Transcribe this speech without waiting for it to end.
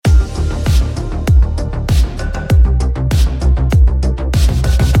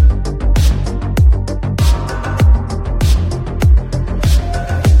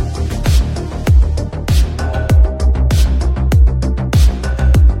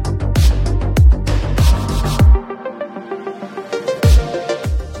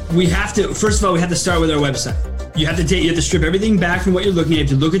we have to start with our website. You have to strip everything back from what you're looking at. You have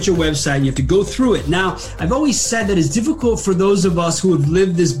to look at your website and you have to go through it. Now, I've always said that it's difficult for those of us who have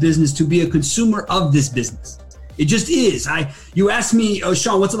lived this business to be a consumer of this business. It just is. You ask me, oh,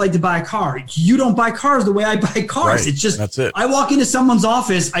 Sean, what's it like to buy a car? You don't buy cars the way I buy cars. Right. It's just, that's it. I walk into someone's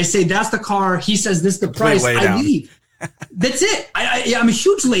office, I say, that's the car. He says, this is the price. I leave. That's it. I'm a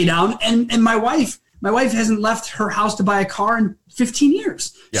huge laydown. And my wife hasn't left her house to buy a car in 15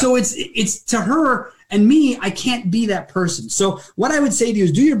 years. Yeah. So it's to her and me, I can't be that person. So what I would say to you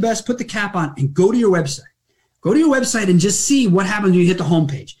is do your best, put the cap on and go to your website. Go to your website and just see what happens when you hit the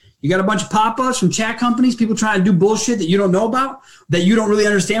homepage. You got a bunch of pop-ups from chat companies, people trying to do bullshit that you don't know about, that you don't really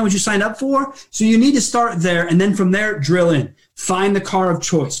understand what you signed up for. So you need to start there. And then from there, drill in, find the car of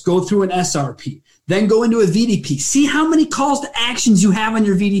choice, go through an SRP, then go into a VDP. See how many calls to actions you have on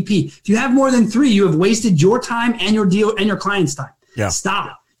your VDP. If you have more than 3, you have wasted your time and your deal and your client's time. Yeah.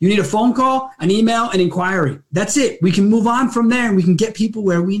 Stop. You need a phone call, an email, an inquiry. That's it. We can move on from there and we can get people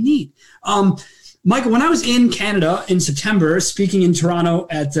where we need. Michael, when I was in Canada in September, speaking in Toronto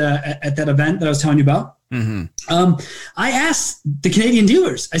at that event that I was telling you about, I asked the Canadian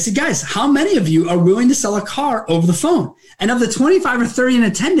dealers, I said, guys, how many of you are willing to sell a car over the phone? And of the 25 or 30 in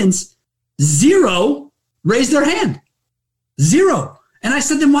attendance, 0 raised their hand. 0. And I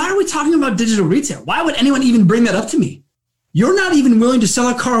said, then why are we talking about digital retail? Why would anyone even bring that up to me? You're not even willing to sell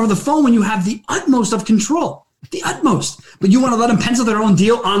a car over the phone when you have the utmost of control. The utmost. But you want to let them pencil their own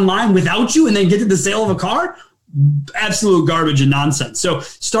deal online without you and then get to the sale of a car? Absolute garbage and nonsense. So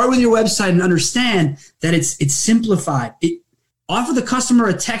start with your website and understand that it's simplified. Offer the customer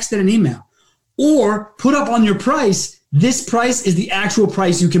a text and an email. Or put up on your price, this price is the actual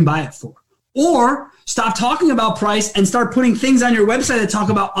price you can buy it for. Or stop talking about price and start putting things on your website that talk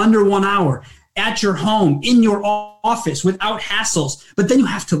about under 1 hour, at your home, in your office, without hassles. But then you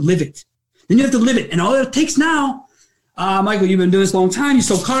have to live it. And all it takes now, Michael, you've been doing this a long time. You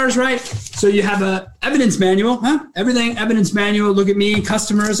sold cars, right? So you have a evidence manual, Everything evidence manual. Look at me,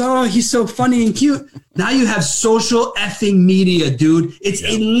 customers. Oh, he's so funny and cute. Now you have social effing media, dude. It's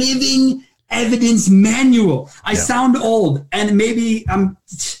a living evidence manual. I sound old, and maybe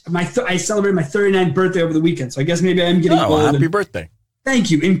I celebrated my 39th birthday over the weekend. So I guess maybe I'm getting old. Happy birthday.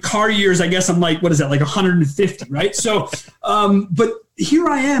 Thank you. In car years, I guess I'm like, what is that? Like 150, right? So, but here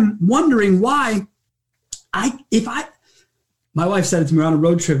I am wondering why my wife said it to me on a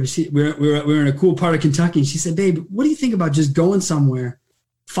road trip. We were in a cool part of Kentucky. And she said, babe, what do you think about just going somewhere,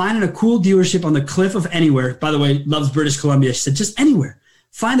 finding a cool dealership on the cliff of anywhere? By the way, loves British Columbia. She said, just anywhere.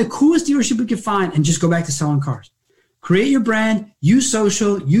 Find the coolest dealership we could find and just go back to selling cars. Create your brand, use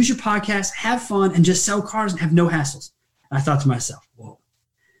social, use your podcast, have fun, and just sell cars and have no hassles. And I thought to myself, whoa.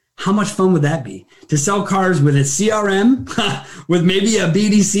 How much fun would that be to sell cars with a CRM, with maybe a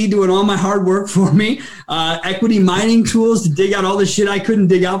BDC doing all my hard work for me, equity mining tools to dig out all the shit I couldn't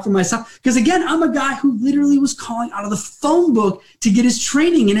dig out for myself? Because again, I'm a guy who literally was calling out of the phone book to get his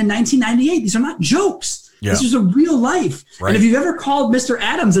training in 1998. These are not jokes. Yeah. This is a real life. Right. And if you've ever called Mr.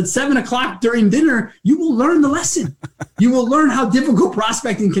 Adams at 7:00 during dinner, you will learn the lesson. You will learn how difficult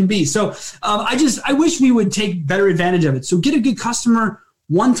prospecting can be. So I wish we would take better advantage of it. So get a good customer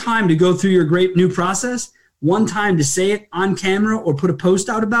one time to go through your great new process, one time to say it on camera or put a post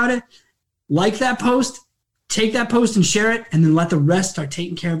out about it. Like that post, take that post and share it, and then let the rest start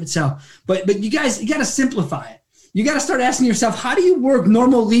taking care of itself. But you guys, you got to simplify it. You got to start asking yourself, how do you work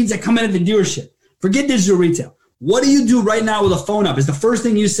normal leads that come in at the dealership? Forget digital retail. What do you do right now with a phone up? Is the first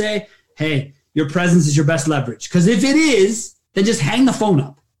thing you say, hey, your presence is your best leverage? Because if it is, then just hang the phone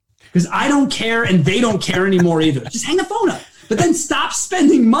up. Because I don't care and they don't care anymore either. Just hang the phone up. But then stop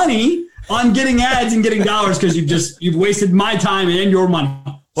spending money on getting ads and getting dollars because you've wasted my time and your money.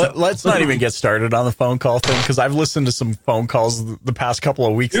 Let's not even get started on the phone call thing, because I've listened to some phone calls the past couple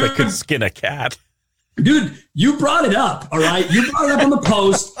of weeks that could skin a cat. Dude, you brought it up, all right? You brought it up on the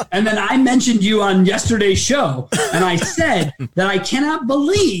post, and then I mentioned you on yesterday's show, and I said that I cannot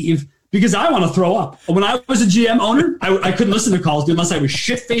believe, because I want to throw up. When I was a GM owner, I couldn't listen to calls unless I was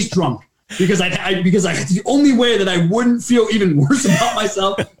shit-faced drunk. Because the only way that I wouldn't feel even worse about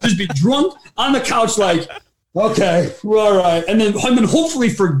myself, just be drunk on the couch like, okay, all right. And then hopefully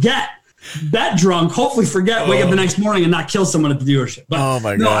forget that drunk, wake up the next morning and not kill someone at the dealership. But oh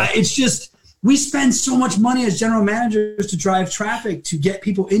my God. It's just, we spend so much money as general managers to drive traffic, to get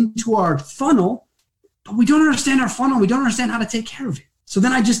people into our funnel, but we don't understand our funnel. We don't understand how to take care of it. So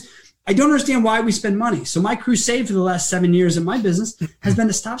then I don't understand why we spend money. So my crusade for the last 7 years in my business has been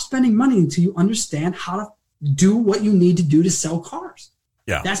to stop spending money until you understand how to do what you need to do to sell cars.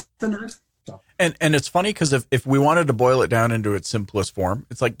 Yeah. That's the nurse. And it's funny because if we wanted to boil it down into its simplest form,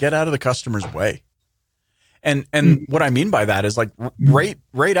 it's like get out of the customer's way. And what I mean by that is like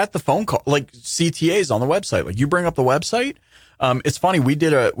right at the phone call, like CTAs on the website. Like you bring up the website. It's funny. We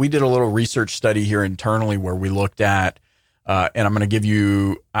did a little research study here internally where we looked at, and I'm going to give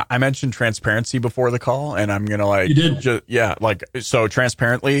you, I mentioned transparency before the call, and I'm going to like, you did. So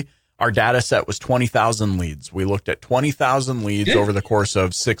transparently, our data set was 20,000 leads. We looked at 20,000 leads over the course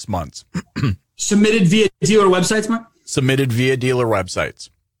of 6 months. Submitted via dealer websites, Mark? Submitted via dealer websites.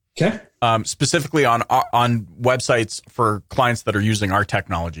 Okay. Specifically on websites for clients that are using our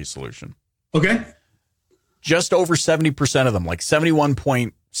technology solution. Okay. Just over 70% of them, like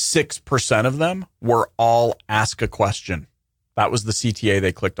 71.6% of them were all ask a question. That was the CTA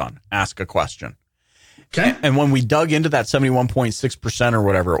they clicked on, ask a question. Okay. And when we dug into that 71.6% or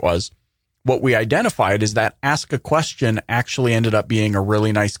whatever it was, what we identified is that ask a question actually ended up being a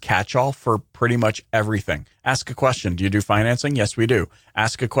really nice catch-all for pretty much everything. Ask a question. Do you do financing? Yes, we do.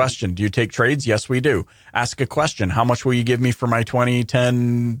 Ask a question. Do you take trades? Yes, we do. Ask a question. How much will you give me for my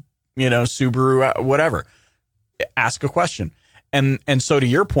 2010, Subaru, whatever? Ask a question. And so to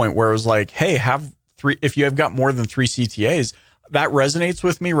your point where it was like, hey, if you have got more than 3 CTAs, that resonates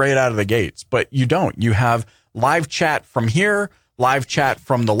with me right out of the gates, but you don't. You have live chat from here, live chat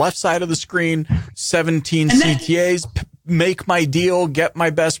from the left side of the screen, 17 CTAs, make my deal, get my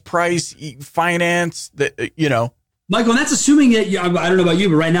best price, finance, Michael, and that's assuming that, I don't know about you,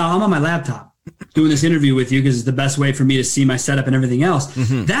 but right now I'm on my laptop doing this interview with you because it's the best way for me to see my setup and everything else.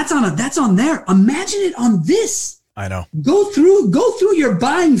 Mm-hmm. That's on there. Imagine it on this. I know. Go through your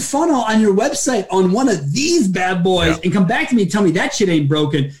buying funnel on your website on one of these bad boys and come back to me and tell me that shit ain't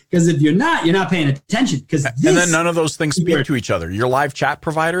broken. Because if you're not paying attention. And then none of those things speak to each other. Your live chat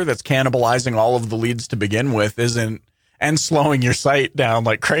provider that's cannibalizing all of the leads to begin with isn't slowing your site down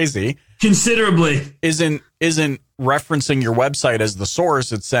like crazy. Considerably. Isn't referencing your website as the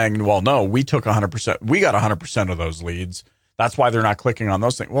source. It's saying, well, no, we took 100%. We got 100% of those leads. That's why they're not clicking on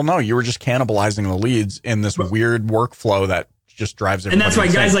those things. Well, no, you were just cannibalizing the leads in this weird workflow that just drives everybody. And that's why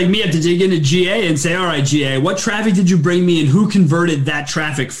guys like me have to dig into GA and say, all right, GA, what traffic did you bring me and who converted that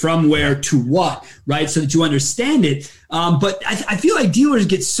traffic from where to what, right? So that you understand it. But I feel like dealers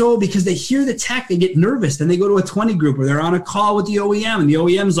get so, because they hear the tech, they get nervous. Then they go to a 20 group or they're on a call with the OEM and the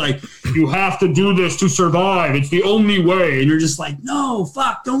OEM's like, you have to do this to survive. It's the only way. And you're just like, no,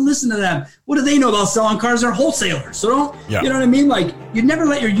 fuck, don't listen to them. What do they know about selling cars? They're wholesalers. So don't, you know what I mean? Like, you'd never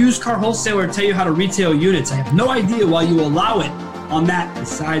let your used car wholesaler tell you how to retail units. I have no idea why you allow it on that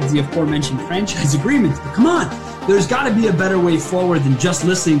besides the aforementioned franchise agreements. But come on, there's got to be a better way forward than just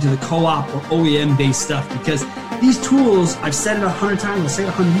listening to the co-op or OEM-based stuff, because these tools, I've said it 100 times, I'll say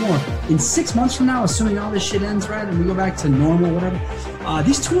it 100 more. In 6 months from now, assuming all this shit ends right and we go back to normal, whatever,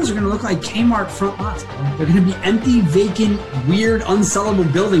 these tools are going to look like Kmart front lots. They're going to be empty, vacant, weird,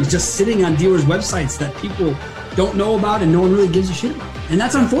 unsellable buildings just sitting on dealers' websites that people don't know about and no one really gives a shit about. And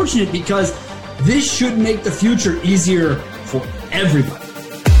that's unfortunate because this should make the future easier for everybody.